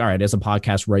determine like, all right, is a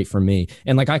podcast right for me?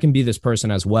 And like I can be this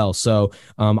person as well. So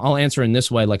I'll answer in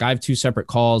this way. Like I have 2 separate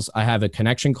calls. I have a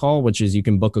connection call, which is you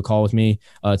can book a call with me.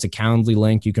 It's a Calendly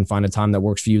link. You can find a time that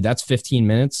works for you. That's 15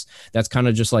 minutes. That's kind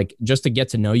of just to get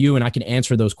to know you. And I can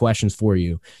answer those questions for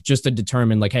you just to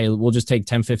determine like, hey, we'll just take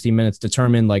 10, 15 minutes,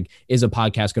 determine like, is a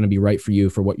podcast going to be right for you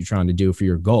for what you're trying to do for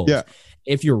your goals? Yeah.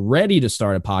 If you're ready to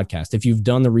start a podcast, if you've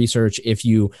done the research, if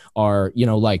you are,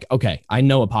 like, okay, I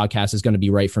know a podcast is going to be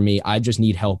right for me. I just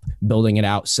need help building it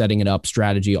out, setting it up,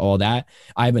 strategy, all that.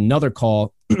 I have another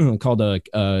call called a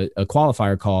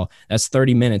qualifier call. That's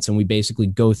 30 minutes. And we basically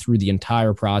go through the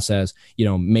entire process,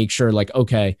 make sure like,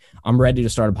 okay, I'm ready to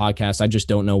start a podcast. I just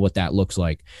don't know what that looks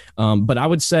like. But I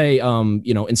would say,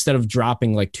 instead of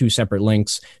dropping like 2 separate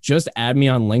links, just add me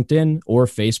on LinkedIn or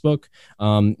Facebook.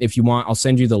 If you want, I'll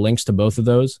send you the links to both of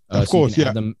those. Of course, yeah.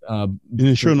 Add them in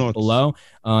the show notes below,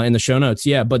 in the show notes.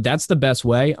 Yeah. But that's the best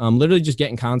way. Literally just get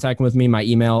in contact with me, my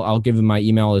email. I'll give them my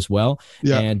email as well.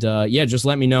 Yeah. And just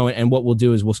let me know. And what we'll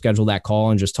do is we'll schedule that call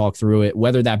and just talk through it,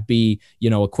 whether that be,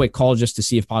 a quick call just to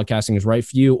see if podcasting is right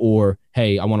for you or,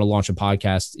 hey, I want to launch a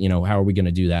podcast. How are we going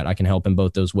to do that? I can help in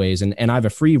both those ways. And I have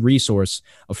a free resource,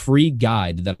 a free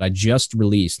guide that I just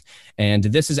released. And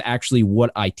this is actually what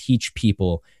I teach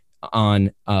people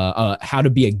on how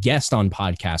to be a guest on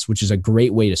podcasts, which is a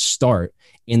great way to start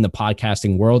in the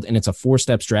podcasting world. And it's a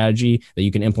 4-step strategy that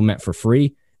you can implement for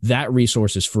free. That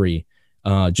resource is free.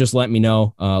 Just let me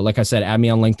know. Like I said, add me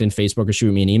on LinkedIn, Facebook, or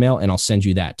shoot me an email and I'll send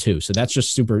you that too. So that's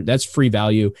just that's free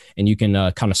value and you can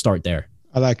kind of start there.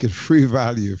 I like it. Free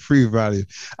value.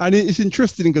 And it's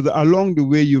interesting because along the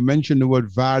way you mentioned the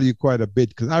word value quite a bit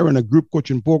because I run a group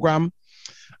coaching program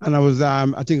and I was,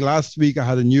 I think last week I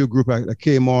had a new group that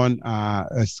came on.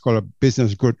 It's called a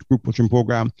business group coaching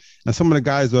program. And some of the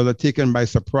guys were taken by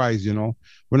surprise,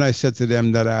 when I said to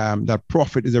them that that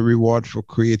profit is a reward for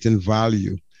creating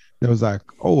value. It was like,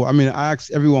 oh, I mean, I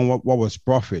asked everyone what was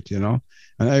profit, and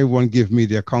everyone gave me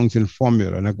the accounting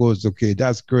formula. And I goes, okay,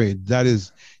 that's great. That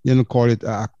is, call it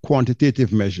a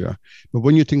quantitative measure. But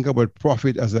when you think about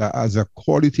profit as a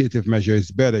qualitative measure,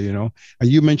 it's better, And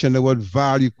you mentioned the word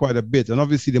value quite a bit. And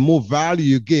obviously, the more value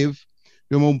you give,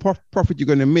 the more profit you're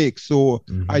going to make. So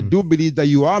I do believe that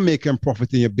you are making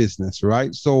profit in your business,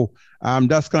 right? So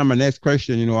that's kind of my next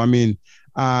question, in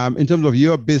terms of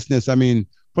your business,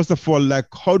 first of all, like,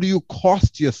 how do you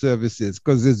cost your services?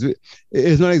 Because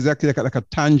it's not exactly like a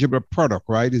tangible product,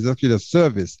 right? It's actually a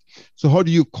service. So how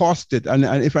do you cost it? And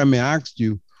if I may ask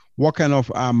you, what kind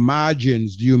of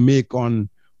margins do you make on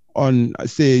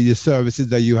say, your services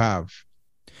that you have?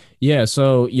 Yeah.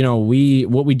 So,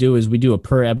 what we do is we do a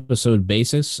per episode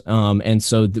basis. And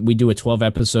so we do a 12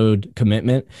 episode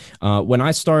commitment. When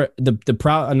I start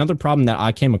another problem that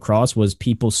I came across was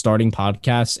people starting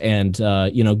podcasts and,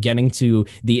 getting to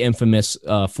the infamous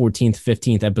 14th,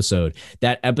 15th episode,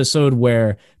 that episode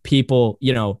where people,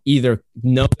 either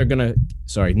know they're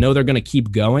going to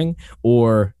keep going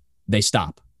or they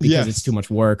stop. Because it's too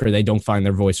much work or they don't find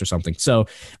their voice or something. So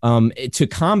to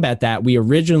combat that, I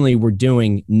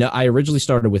originally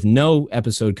started with no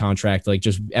episode contract, like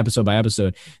just episode by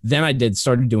episode. Then I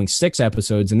started doing 6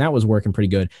 episodes and that was working pretty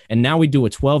good. And now we do a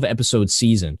 12 episode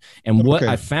season. And what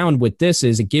I found with this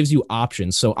is it gives you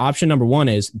options. So option number 1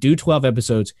 is do 12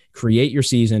 episodes, create your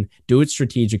season, do it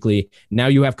strategically. Now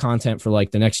you have content for like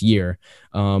the next year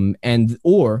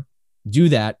or do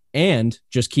that and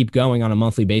just keep going on a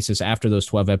monthly basis after those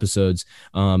 12 episodes.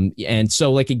 And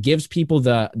so like it gives people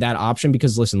that option,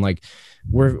 because listen, like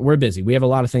we're busy. We have a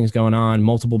lot of things going on,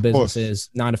 multiple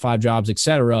businesses, 9-to-5 jobs,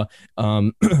 etc.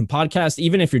 Podcast,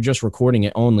 even if you're just recording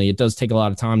it only, it does take a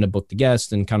lot of time to book the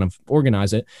guest and kind of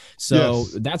organize it. So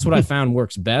that's what I found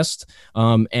works best.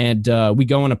 And we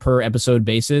go on a per episode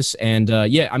basis. And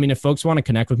yeah, I mean, if folks want to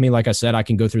connect with me, like I said, I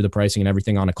can go through the pricing and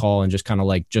everything on a call, and just kind of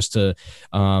like just to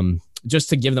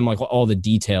give them like all the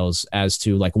details as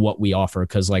to like what we offer.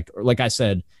 Cause like I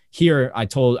said, here,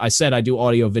 I said I do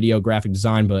audio, video, graphic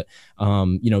design, but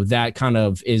that kind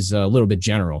of is a little bit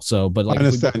general. So, but like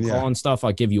if we book a call and stuff,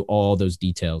 I'll give you all those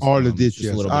details. All the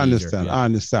details. I understand. I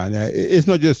understand. Yeah. It's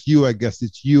not just you, I guess.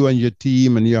 It's you and your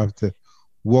team, and you have to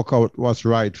work out what's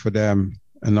right for them.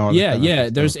 And all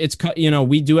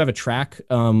we do have a track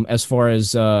as far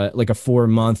as like a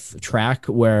 4-month track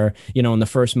where, in the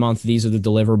first month, these are the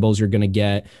deliverables you're going to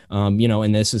get,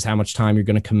 and this is how much time you're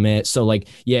going to commit. So like,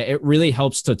 yeah, it really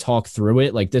helps to talk through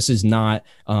it. Like this is not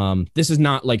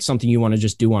like something you want to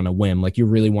just do on a whim. Like you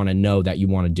really want to know that you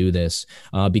want to do this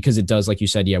because it does, like you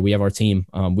said, we have our team.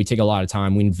 We take a lot of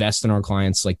time. We invest in our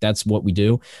clients. Like that's what we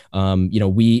do.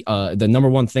 The number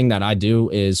one thing that I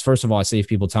do is, first of all, I save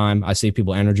people time. I save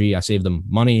people energy. I save them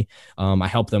money. I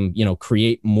help them,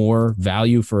 create more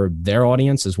value for their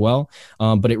audience as well.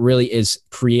 But it really is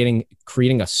creating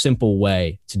a simple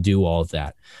way to do all of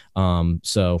that.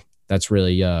 So that's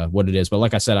really what it is. But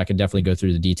like I said, I could definitely go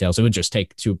through the details. It would just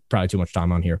take probably too much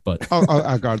time on here. But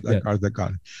I got it.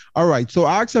 All right. So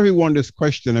I asked everyone this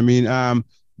question. I mean,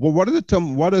 what does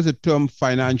the term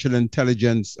financial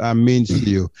intelligence means to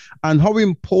you, and how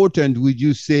important would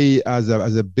you say as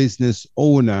a business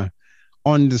owner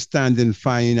understanding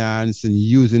finance and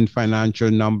using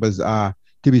financial numbers to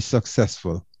be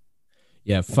successful?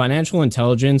 Yeah, financial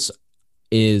intelligence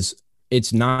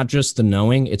it's not just the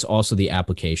knowing, it's also the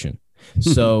application.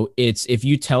 So it's, if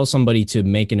you tell somebody to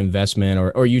make an investment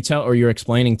or you're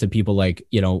explaining to people like,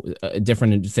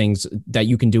 different things that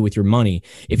you can do with your money,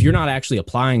 if you're not actually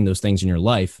applying those things in your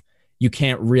life, you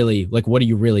can't really, like, what are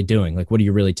you really doing? Like, what are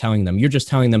you really telling them? You're just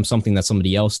telling them something that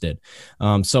somebody else did.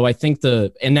 So I think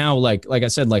and now, like I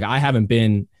said, like I haven't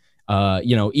been,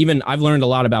 even I've learned a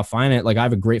lot about finance. Like I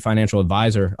have a great financial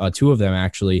advisor, 2 of them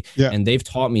actually, and they've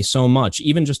taught me so much,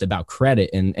 even just about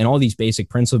credit and all these basic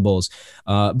principles.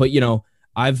 But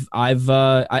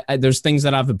there's things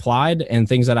that I've applied and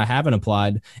things that I haven't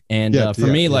applied. And for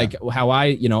me, like how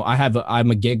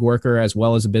I'm a gig worker as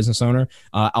well as a business owner.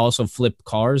 I also flip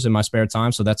cars in my spare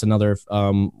time. So that's another,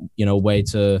 way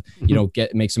to,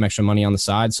 make some extra money on the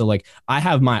side. So like I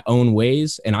have my own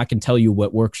ways and I can tell you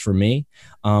what works for me.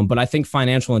 But I think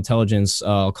financial intelligence,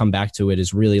 I'll come back to it,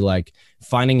 is really like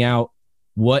finding out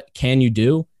what can you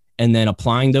do and then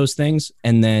applying those things.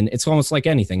 And then it's almost like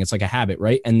anything. It's like a habit,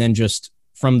 right? And then just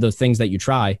from the things that you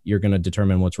try, you're going to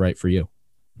determine what's right for you.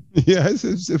 Yeah, it's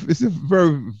a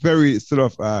very, very sort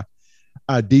of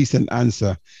a decent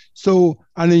answer. So,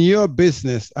 and in your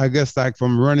business, I guess, like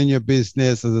from running your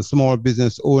business as a small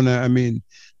business owner, I mean,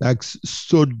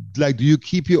 do you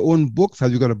keep your own books?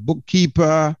 Have you got a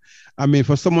bookkeeper? I mean,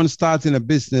 for someone starting a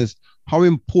business, how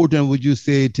important would you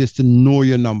say it is to know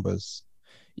your numbers?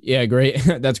 Yeah, great.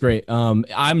 That's great.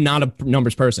 I'm not a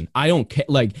numbers person. I don't care.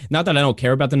 Like, not that I don't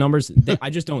care about the numbers. I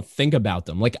just don't think about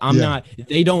them. Like,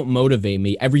 they don't motivate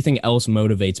me. Everything else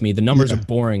motivates me. The numbers are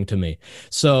boring to me.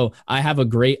 So I have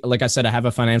like I said, I have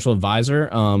a financial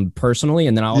advisor personally.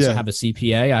 And then I also have a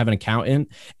CPA. I have an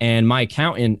accountant, and my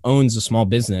accountant owns a small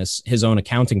business, his own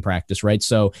accounting practice, right?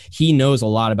 So he knows a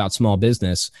lot about small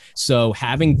business. So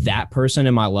having that person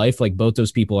in my life, like both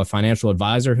those people, a financial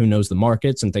advisor who knows the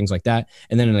markets and things like that,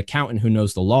 and then an accountant who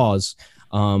knows the laws,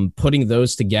 putting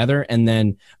those together. And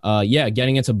then,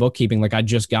 getting into bookkeeping. Like I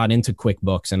just got into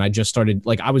QuickBooks and I just started,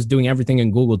 like I was doing everything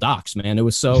in Google Docs, man. It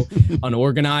was so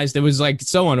unorganized. It was like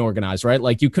so unorganized, right?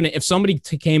 Like you couldn't, if somebody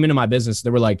came into my business,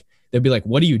 they'd be like,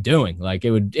 what are you doing? Like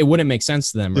it wouldn't make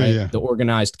sense to them, right? Yeah. The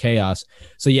organized chaos.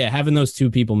 So yeah, having those 2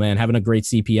 people, man, having a great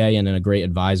CPA and then a great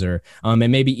advisor, and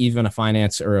maybe even a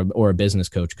finance or a business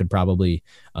coach could probably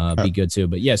be good too.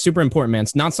 But yeah, super important, man.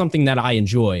 It's not something that I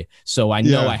enjoy, so I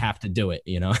know I have to do it,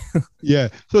 Yeah.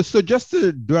 So just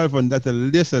to dwell on that a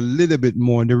little bit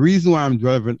more, the reason why I'm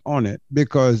dwelling on it,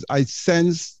 because I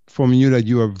sense from you that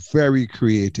you are very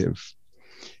creative.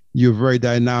 You're very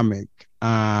dynamic.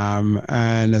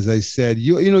 And as I said,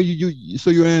 so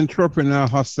you're an entrepreneur,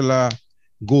 hustler,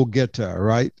 go-getter,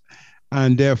 right?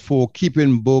 And therefore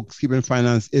keeping books, keeping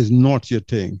finance is not your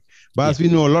thing. But as we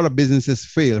know, a lot of businesses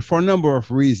fail for a number of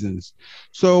reasons.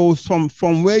 So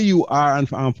from where you are and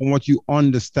from what you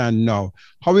understand now,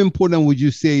 how important would you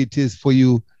say it is for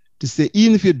you to say,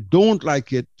 even if you don't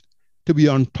like it, to be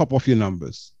on top of your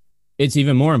numbers? It's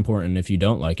even more important if you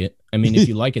don't like it. I mean, if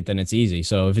you like it, then it's easy.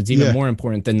 So if it's even more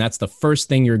important, then that's the first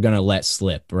thing you're going to let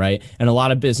slip, right? And a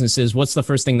lot of businesses, what's the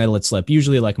first thing they let slip?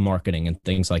 Usually like marketing and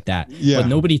things like that. But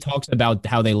nobody talks about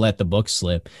how they let the book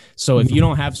slip. So if you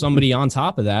don't have somebody on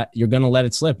top of that, you're going to let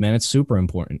it slip, man. It's super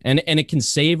important. And it can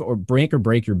save or break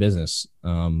your business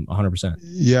 100%.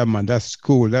 Yeah, man, that's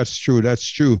cool. That's true.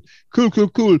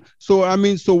 Cool. So, I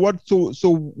mean, so where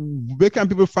can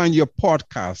people find your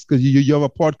podcast? Because you have a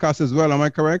podcast as well. Am I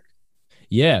correct?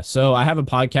 Yeah. So I have a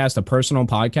podcast, a personal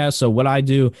podcast. So what I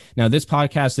do now, this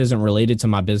podcast isn't related to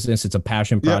my business. It's a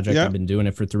passion project. I've been doing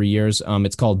it for 3 years.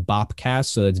 It's called Bopcast.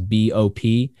 So it's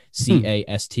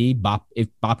BOPCAST.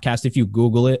 Bopcast. If you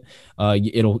Google it,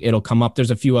 it'll come up.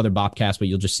 There's a few other Bopcasts, but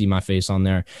you'll just see my face on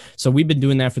there. So we've been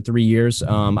doing that for 3 years.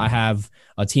 I have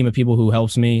a team of people who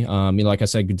helps me. Like I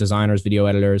said, designers, video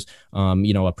editors,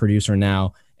 a producer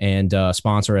now, and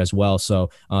sponsor as well.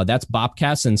 So that's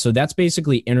Bopcast. And so that's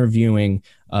basically interviewing.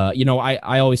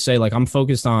 I always say, like, I'm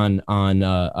focused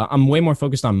I'm way more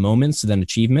focused on moments than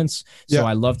achievements. So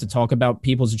I love to talk about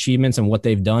people's achievements and what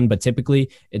they've done. But typically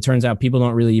it turns out people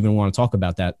don't really even want to talk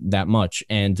about that much.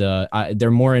 And they're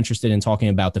more interested in talking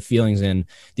about the feelings and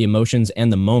the emotions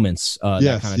and the moments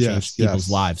that kind of change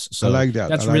people's lives. So I like that.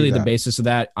 That's really the basis of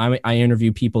that. I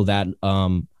interview people that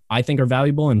I think are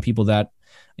valuable and people that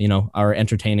are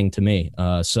entertaining to me.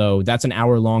 So that's an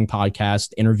hour-long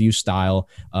podcast, interview style.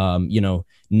 No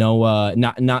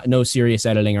serious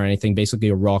editing or anything. Basically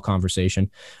a raw conversation.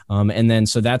 And then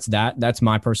so that's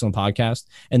my personal podcast.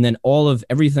 And then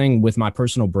everything with my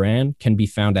personal brand can be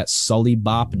found at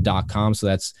sullybop.com. So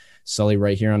that's Sully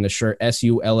right here on the shirt.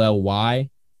 SULLYBOP.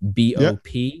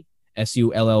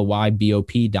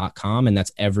 SULLYBOP.com. And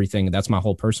that's everything. That's my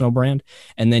whole personal brand.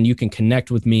 And then you can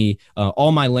connect with me.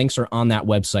 All my links are on that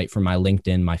website for my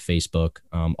LinkedIn, my Facebook,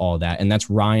 all that. And that's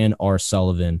Ryan R.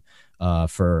 Sullivan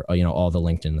for, all the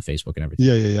LinkedIn, the Facebook and everything.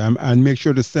 Yeah. And make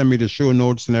sure to send me the show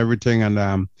notes and everything. And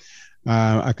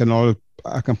I can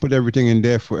put everything in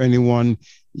there for anyone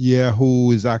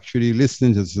who is actually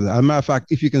listening to this. As a matter of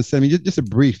fact, if you can send me just a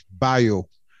brief bio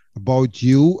about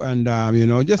you and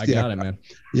just man.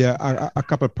 A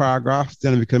couple of paragraphs,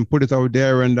 then we can put it out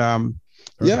there. And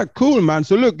cool, man.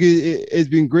 So look, it's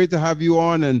been great to have you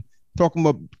on and talking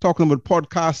about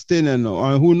podcasting, and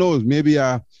who knows, maybe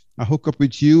I hook up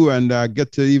with you and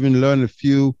get to even learn a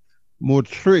few more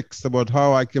tricks about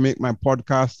how I can make my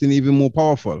podcasting even more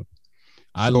powerful.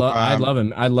 I'd love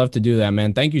him. I'd love to do that,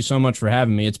 man. Thank you so much for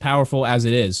having me. It's powerful as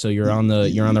it is. So you're on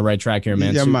the right track here,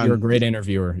 man. Man. You're a great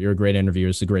interviewer.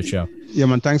 It's a great show. Yeah,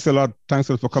 man. Thanks a lot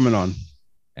for coming on.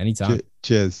 Anytime.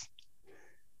 Cheers.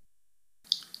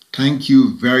 Thank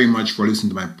you very much for listening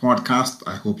to my podcast.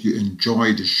 I hope you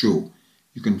enjoyed the show.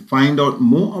 You can find out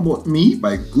more about me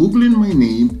by Googling my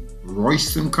name,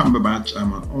 Royston Cumberbatch.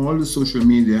 I'm on all the social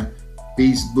media,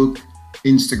 Facebook,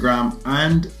 Instagram,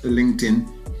 and LinkedIn.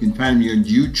 You can find me on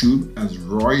YouTube as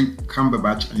Roy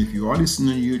Cumberbatch. And if you are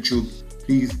listening on YouTube,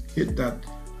 please hit that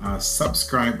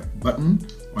subscribe button,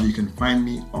 or you can find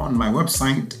me on my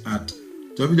website at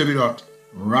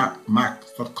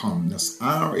www.racmacs.com. That's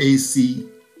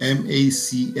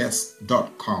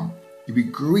RACMACS.com. It'd be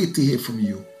great to hear from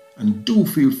you, and do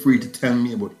feel free to tell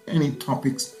me about any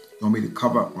topics you want me to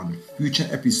cover on future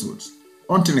episodes.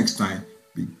 Until next time,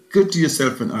 be good to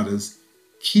yourself and others,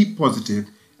 keep positive,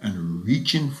 and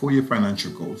reaching for your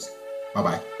financial goals.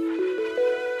 Bye-bye.